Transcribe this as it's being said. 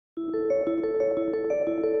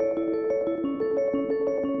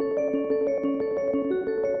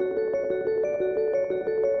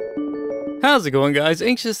How's it going, guys?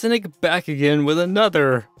 AnxiousCynic back again with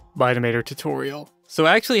another Mine-imator tutorial. So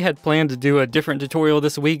I actually had planned to do a different tutorial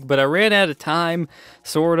this week, but I ran out of time,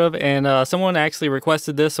 sort of, and someone actually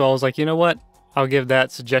requested this, so I was like, you know what? I'll give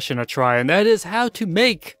that suggestion a try, and that is how to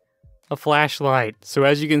make a flashlight. So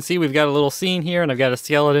as you can see, we've got a little scene here, and I've got a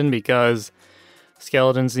skeleton because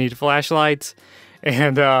skeletons need flashlights.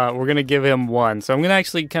 And we're going to give him one. So I'm going to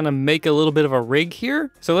actually kind of make a little bit of a rig here.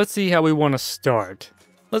 So let's see how we want to start.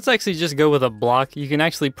 Let's actually just go with a block. You can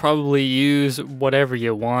actually probably use whatever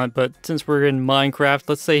you want, but since we're in Minecraft,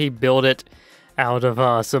 let's say he built it out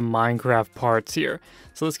of some Minecraft parts here.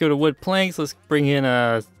 So let's go to wood planks. Let's bring in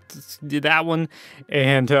let's do that one.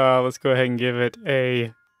 And let's go ahead and give it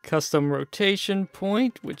a custom rotation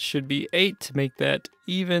point, which should be 8 to make that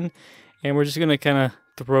even. And we're just going to kind of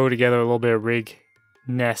throw together a little bit of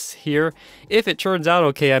rigness here. If it turns out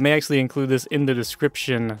okay, I may actually include this in the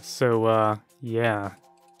description. So yeah,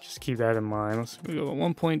 just keep that in mind. Let's go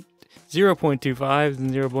 0.25 and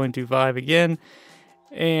 0.25 again.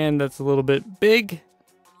 And that's a little bit big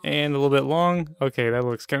and a little bit long. Okay, that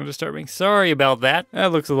looks kind of disturbing. Sorry about that.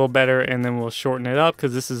 That looks a little better, and then we'll shorten it up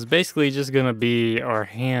because this is basically just going to be our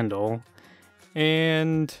handle.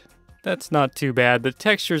 And that's not too bad. The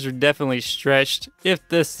textures are definitely stretched. If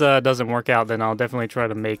this doesn't work out, then I'll definitely try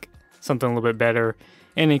to make something a little bit better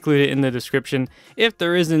and include it in the description. If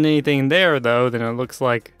there isn't anything there, though, then it looks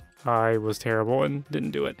like I was terrible and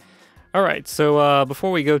didn't do it. Alright, so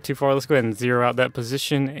before we go too far, let's go ahead and zero out that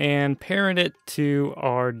position and parent it to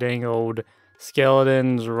our dang old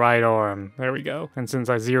skeleton's right arm. There we go. And since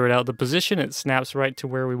I zeroed out the position, it snaps right to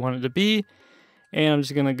where we want it to be. And I'm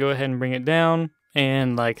just going to go ahead and bring it down.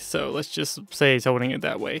 And like so, let's just say it's holding it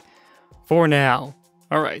that way for now.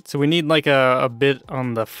 All right, so we need like a bit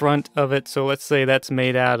on the front of it. So let's say that's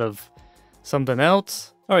made out of something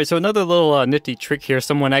else. All right, so another little nifty trick here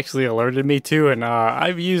someone actually alerted me to, and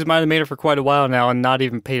I've used Mine-imator for quite a while now and not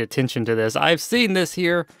even paid attention to this. I've seen this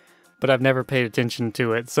here, but I've never paid attention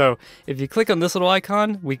to it. So if you click on this little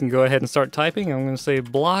icon, we can go ahead and start typing. I'm going to say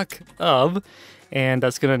block of, and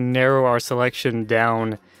that's going to narrow our selection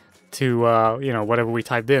down to, you know, whatever we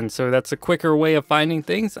typed in. So that's a quicker way of finding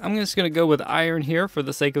things. I'm just going to go with iron here for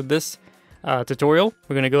the sake of this tutorial.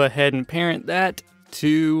 We're going to go ahead and parent that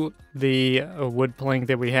to the wood plank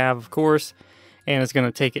that we have, of course, and it's going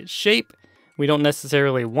to take its shape. We don't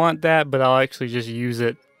necessarily want that, but I'll actually just use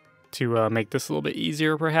it to make this a little bit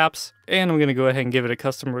easier, perhaps. And I'm going to go ahead and give it a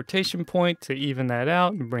custom rotation point to even that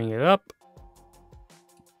out and bring it up.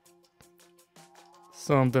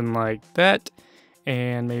 Something like that.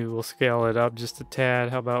 And maybe we'll scale it up just a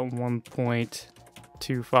tad. How about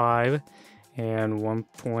 1.25 and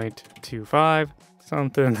 1.25?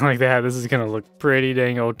 Something like that. This is going to look pretty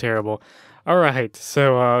dang old terrible. Alright,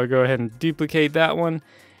 so I'll go ahead and duplicate that one.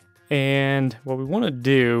 And what we want to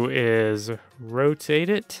do is rotate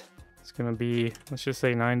it. It's going to be, let's just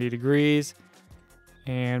say 90 degrees.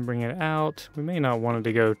 And bring it out. We may not want it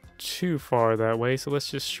to go too far that way, so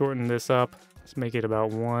let's just shorten this up. Let's make it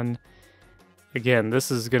about 1. Again,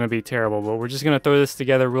 this is going to be terrible, but we're just going to throw this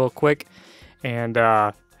together real quick and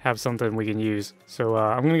have something we can use. So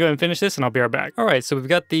I'm going to go ahead and finish this and I'll be right back. All right, so we've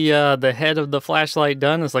got the head of the flashlight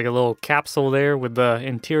done. It's like a little capsule there with the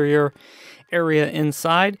interior area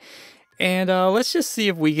inside. And let's just see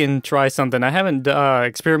if we can try something. I haven't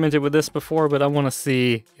experimented with this before, but I want to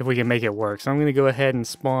see if we can make it work. So I'm going to go ahead and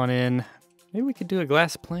spawn in. Maybe we could do a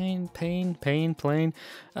glass pane. Probably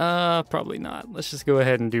not. Let's just go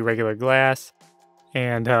ahead and do regular glass.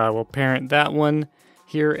 And we'll parent that one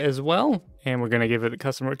here as well. And we're going to give it a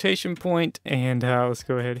custom rotation point. And let's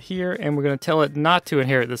go ahead here. And we're going to tell it not to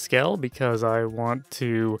inherit the scale because I want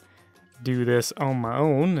to do this on my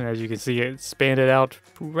own. As you can see, it expanded out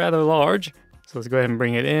rather large. So let's go ahead and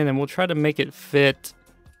bring it in. And we'll try to make it fit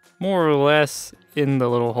more or less in the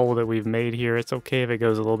little hole that we've made here. It's okay if it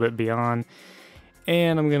goes a little bit beyond.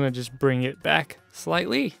 And I'm going to just bring it back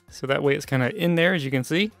slightly. So that way it's kind of in there, as you can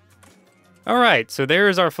see. Alright, so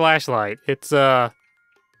there's our flashlight. It's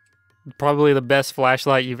probably the best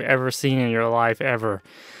flashlight you've ever seen in your life ever.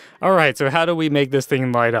 Alright, so how do we make this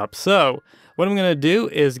thing light up? So what I'm going to do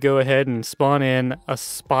is go ahead and spawn in a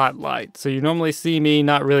spotlight. So you normally see me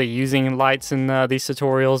not really using lights in these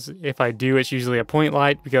tutorials. If I do, it's usually a point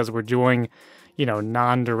light because we're doing, you know,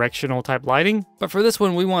 non-directional type lighting. But for this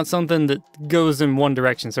one, we want something that goes in one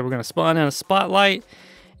direction. So we're going to spawn in a spotlight,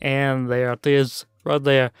 and there it is, right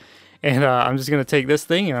there. And I'm just going to take this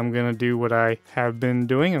thing and I'm going to do what I have been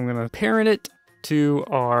doing. I'm going to parent it to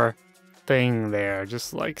our thing there,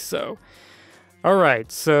 just like so.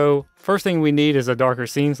 Alright, so first thing we need is a darker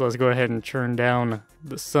scene, so let's go ahead and turn down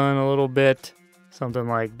the sun a little bit, something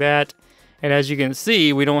like that. And as you can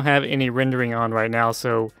see, we don't have any rendering on right now,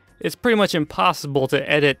 so it's pretty much impossible to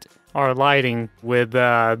edit our lighting with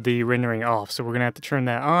the rendering off. So we're gonna have to turn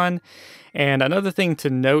that on. And another thing to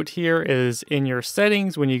note here is in your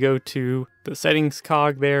settings, when you go to the settings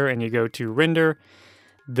cog there and you go to render,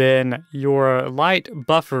 then your light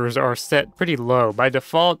buffers are set pretty low. By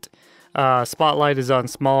default, spotlight is on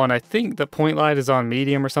small, and I think the point light is on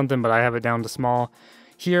medium or something, but I have it down to small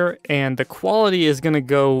here. And the quality is gonna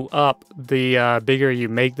go up the bigger you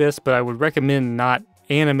make this, but I would recommend not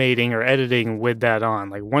animating or editing with that on.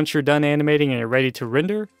 Like once you're done animating and you're ready to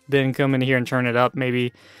render, then come in here and turn it up.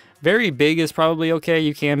 Maybe very big is probably okay.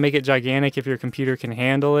 You can make it gigantic if your computer can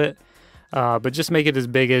handle it, but just make it as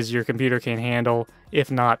big as your computer can handle,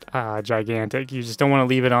 if not gigantic. You just don't want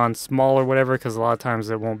to leave it on small or whatever, because a lot of times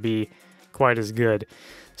it won't be quite as good.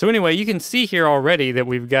 So anyway, you can see here already that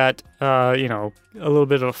we've got, you know, a little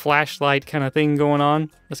bit of a flashlight kind of thing going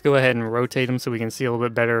on. Let's go ahead and rotate them so we can see a little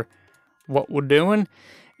bit better what we're doing.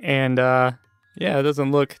 And yeah, it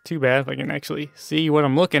doesn't look too bad if I can actually see what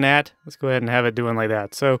I'm looking at. Let's go ahead and have it doing like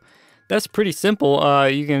that. So that's pretty simple.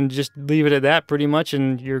 You can just leave it at that pretty much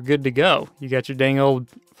and you're good to go. You got your dang old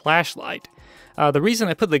flashlight. The reason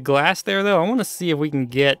I put the glass there though, I want to see if we can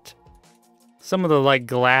get some of the like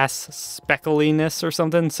glass speckliness or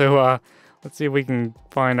something. So let's see if we can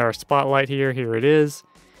find our spotlight here. Here it is.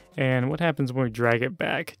 And what happens when we drag it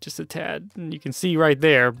back just a tad? And you can see right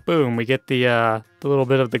there, boom, we get the little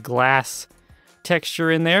bit of the glass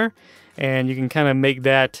texture in there. And you can kind of make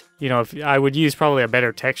that, you know, if I would use probably a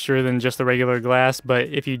better texture than just the regular glass, but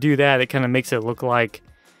if you do that, it kind of makes it look like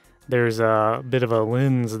there's a bit of a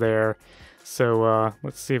lens there. So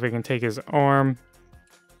let's see if I can take his arm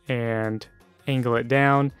and angle it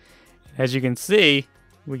down. As you can see,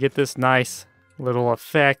 we get this nice little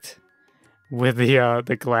effect with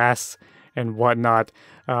the glass and whatnot.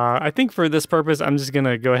 I think for this purpose, I'm just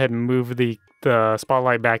gonna go ahead and move the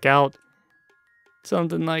spotlight back out.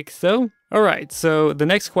 Something like so. All right, so the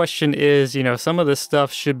next question is, you know, some of this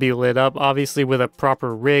stuff should be lit up, obviously with a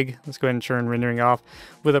proper rig. Let's go ahead and turn rendering off.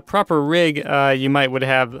 With a proper rig, you would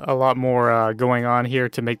have a lot more going on here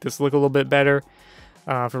to make this look a little bit better.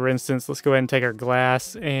 For instance, let's go ahead and take our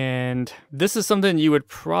glass, and this is something you would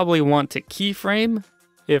probably want to keyframe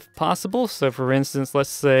if possible. So for instance, let's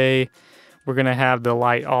say we're gonna have the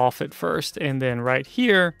light off at first, and then right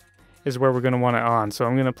here is where we're going to want it on. So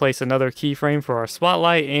I'm going to place another keyframe for our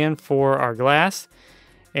spotlight and for our glass.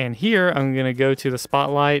 And here I'm going to go to the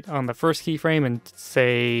spotlight on the first keyframe and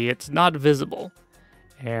say it's not visible.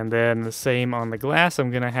 And then the same on the glass, I'm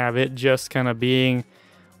going to have it just kind of being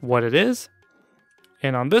what it is.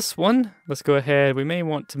 And on this one, let's go ahead, we may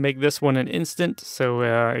want to make this one an instant, so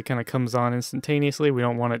it kind of comes on instantaneously. We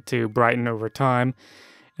don't want it to brighten over time.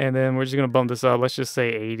 And then we're just going to bump this up, let's just say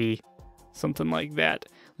 80, something like that.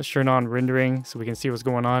 Let's turn on rendering so we can see what's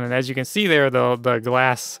going on. And as you can see there, the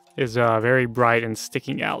glass is very bright and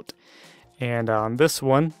sticking out. And on this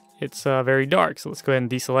one, it's very dark. So let's go ahead and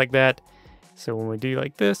deselect that. So when we do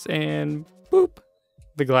like this and boop,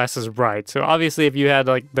 the glass is bright. So obviously if you had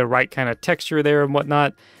like the right kind of texture there and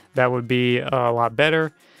whatnot, that would be a lot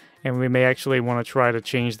better. And we may actually want to try to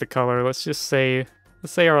change the color. Let's say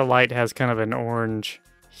our light has kind of an orange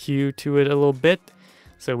hue to it a little bit.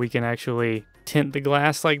 So we can actually tint the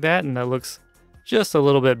glass like that, and that looks just a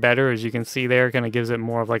little bit better. As you can see there, kind of gives it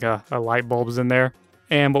more of like a light bulbs in there.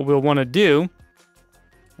 And what we'll want to do,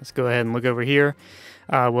 let's go ahead and look over here.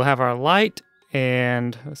 We'll have our light,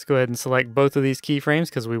 and let's go ahead and select both of these keyframes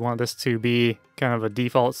because we want this to be kind of a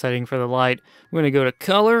default setting for the light. We're going to go to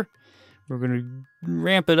color. We're going to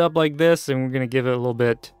ramp it up like this, and we're going to give it a little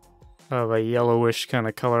bit of a yellowish kind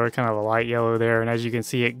of color, kind of a light yellow there. And as you can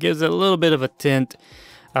see, it gives it a little bit of a tint.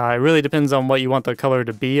 It really depends on what you want the color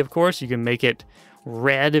to be, of course. You can make it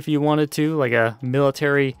red if you wanted to, like a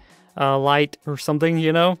military light or something,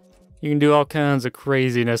 you know? You can do all kinds of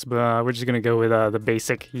craziness, but we're just going to go with the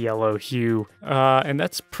basic yellow hue. And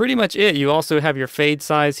that's pretty much it. You also have your fade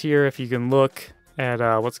size here if you can look at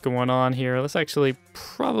what's going on here. Let's actually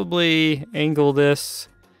probably angle this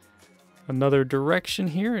another direction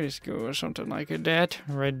here. Just go something like that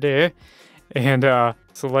right there. And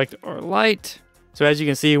select our light. So as you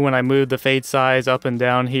can see, when I move the fade size up and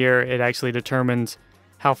down here, it actually determines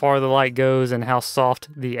how far the light goes and how soft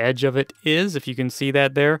the edge of it is, if you can see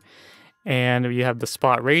that there. And you have the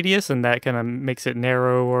spot radius, and that kind of makes it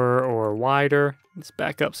narrower or wider. Let's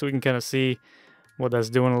back up so we can kind of see what that's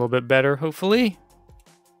doing a little bit better, hopefully.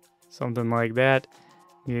 Something like that.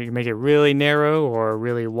 You can make it really narrow or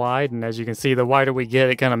really wide, and as you can see, the wider we get,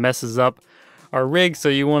 it kind of messes up our rig, so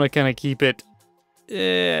you want to kind of keep it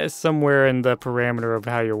somewhere in the parameter of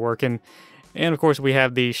how you're working. And of course we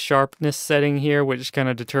have the sharpness setting here, which kind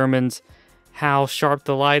of determines how sharp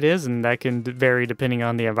the light is, and that can vary depending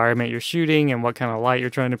on the environment you're shooting and what kind of light you're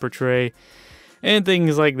trying to portray and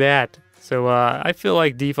things like that. So I feel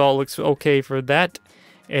like default looks okay for that.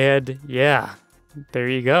 And yeah, there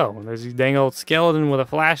you go. There's a dang old skeleton with a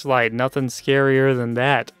flashlight. Nothing scarier than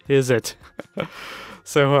that, is it?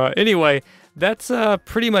 So anyway, that's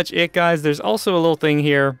pretty much it, guys. There's also a little thing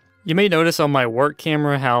here. You may notice on my work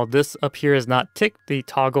camera how this up here is not ticked, the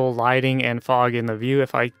toggle lighting and fog in the view.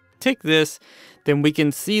 If I tick this, then we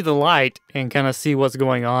can see the light and kind of see what's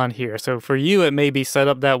going on here. So for you, it may be set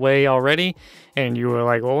up that way already, and you were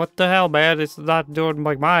like, well, what the hell, man? It's not doing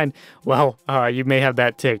like mine. Well, you may have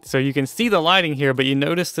that ticked. So you can see the lighting here, but you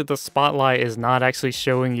notice that the spotlight is not actually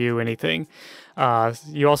showing you anything.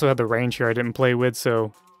 You also have the range here I didn't play with,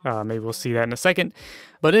 so maybe we'll see that in a second.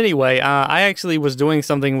 But anyway, I actually was doing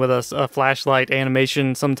something with a flashlight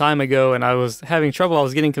animation some time ago, and I was having trouble. I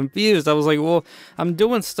was getting confused. I was like, well, I'm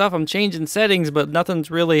doing stuff, I'm changing settings, but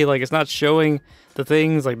nothing's really, like, it's not showing the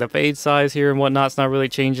things, like the fade size here and whatnot. It's not really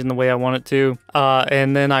changing the way I want it to.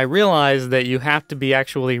 And then I realized that you have to be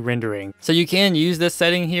actually rendering. So you can use this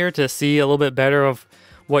setting here to see a little bit better of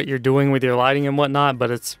what you're doing with your lighting and whatnot,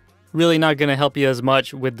 but it's really not going to help you as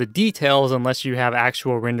much with the details unless you have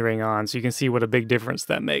actual rendering on, so you can see what a big difference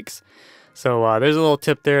that makes. So there's a little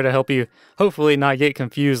tip there to help you hopefully not get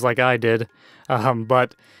confused like I did.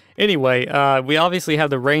 But anyway, we obviously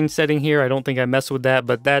have the range setting here. I don't think I messed with that,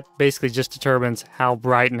 but that basically just determines how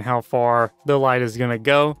bright and how far the light is going to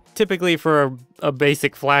go. Typically for a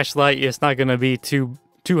basic flashlight, it's not going to be too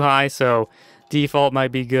high, so default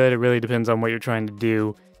might be good. It really depends on what you're trying to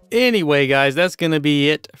do. Anyway, guys, that's going to be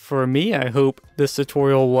it for me. I hope this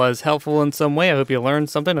tutorial was helpful in some way. I hope you learned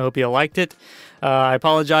something. I hope you liked it. I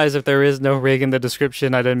apologize if there is no rig in the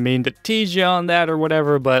description. I didn't mean to tease you on that or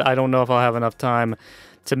whatever, but I don't know if I'll have enough time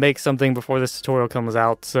to make something before this tutorial comes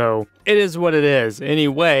out. So it is what it is.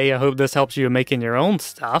 Anyway, I hope this helps you in making your own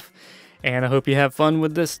stuff, and I hope you have fun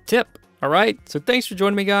with this tip. Alright, so thanks for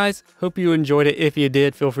joining me, guys. Hope you enjoyed it. If you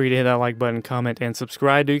did, feel free to hit that like button, comment, and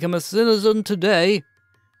subscribe to become a citizen today.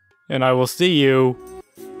 And I will see you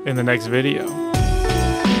in the next video.